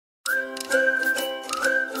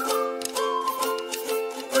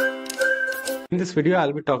In this video,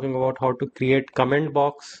 I'll be talking about how to create comment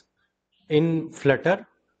box in Flutter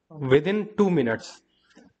within 2 minutes.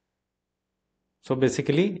 So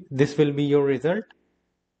basically, this will be your result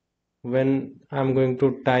when I'm going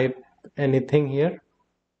to type anything here.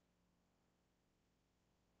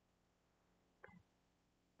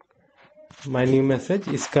 My new message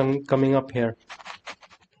is coming up here.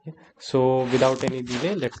 So without any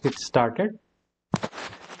delay, let's get started.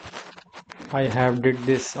 I have did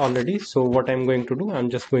this already. So what I'm going to do, I'm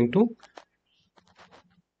just going to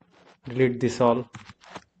delete this all.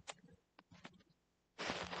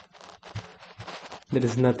 There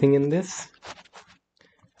is nothing in this.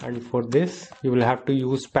 And for this, you will have to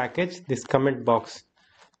use package this comment box.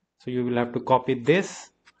 So you will have to copy this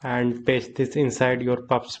and paste this inside your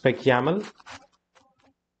pubspec YAML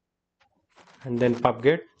and then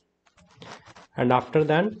pubget. And after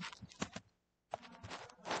that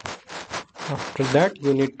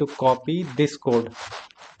you need to copy this code,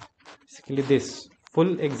 basically this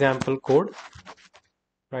full example code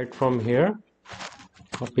right from here,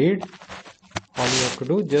 copied. All you have to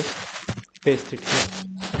do, just paste it here.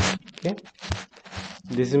 Okay,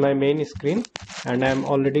 this is my main screen and I am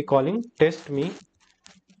already calling test me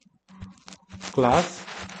class,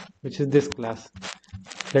 which is this class.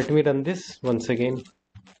 Let me run this once again.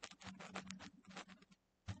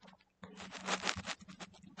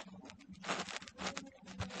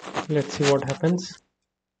 Let's see what happens.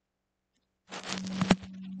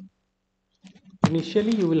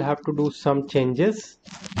 Initially you will have to do some changes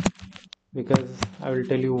because I will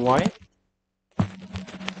tell you why.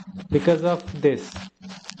 Because of this,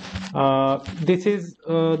 this is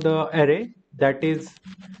the array that is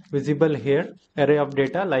visible here, array of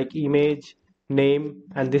data like image, name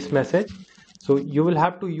and this message. So you will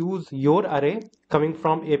have to use your array coming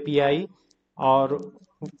from API or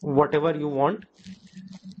whatever you want.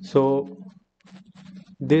 So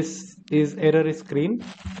this is error screen,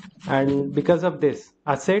 and because of this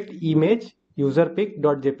asset image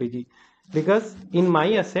userpic.jpg, because in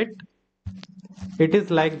my asset it is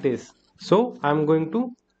like this, so I'm going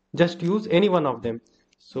to just use any one of them.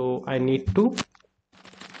 So I need to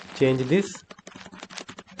change this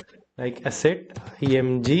like asset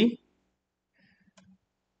img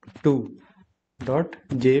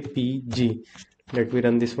 2.jpg. Let me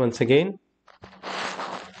run this once again.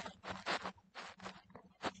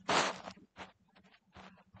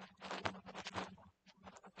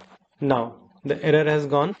 Now the error has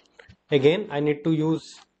gone. Again I need to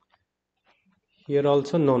use here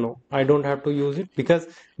also. No, I don't have to use it because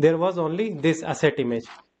there was only this asset image.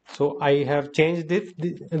 So I have changed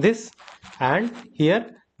this, and here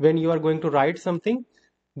when you are going to write something,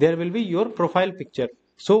 there will be your profile picture.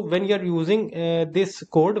 So when you are using this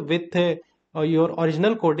code with your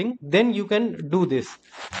original coding, then you can do this,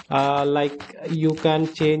 like you can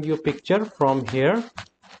change your picture from here,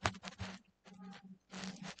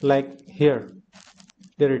 like here,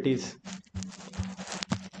 there it is.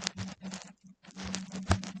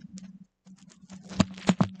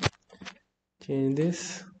 Change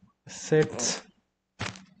this, sets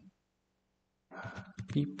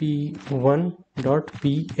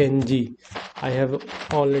pp1.png. I have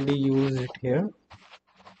already used it here,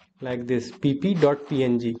 like this,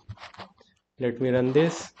 pp.png. Let me run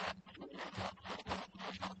this.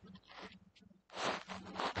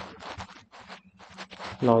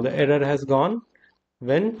 Now the error has gone.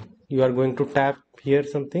 When you are going to tap here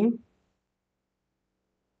something,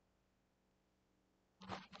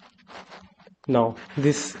 now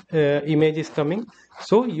this image is coming.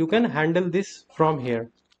 So you can handle this from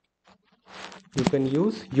here. You can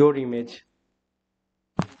use your image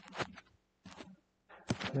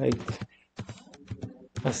like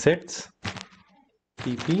assets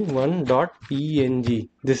pp1.png.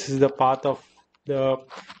 This is the path of the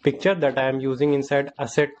picture that I am using inside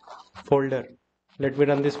asset folder. Let me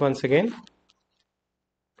run this once again.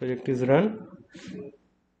 Project is run.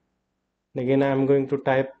 Again I am going to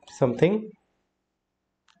type something.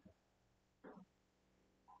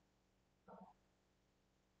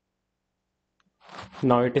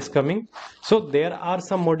 Now it is coming. So there are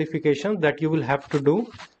some modifications that you will have to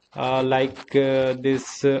do, like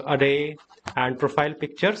this array and profile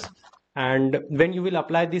pictures, and when you will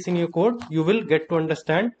apply this in your code, you will get to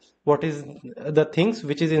understand what is the things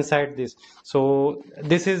which is inside this. So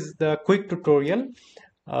this is the quick tutorial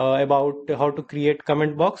about how to create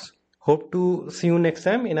comment box. Hope to see you next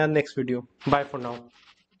time in our next video. Bye for now.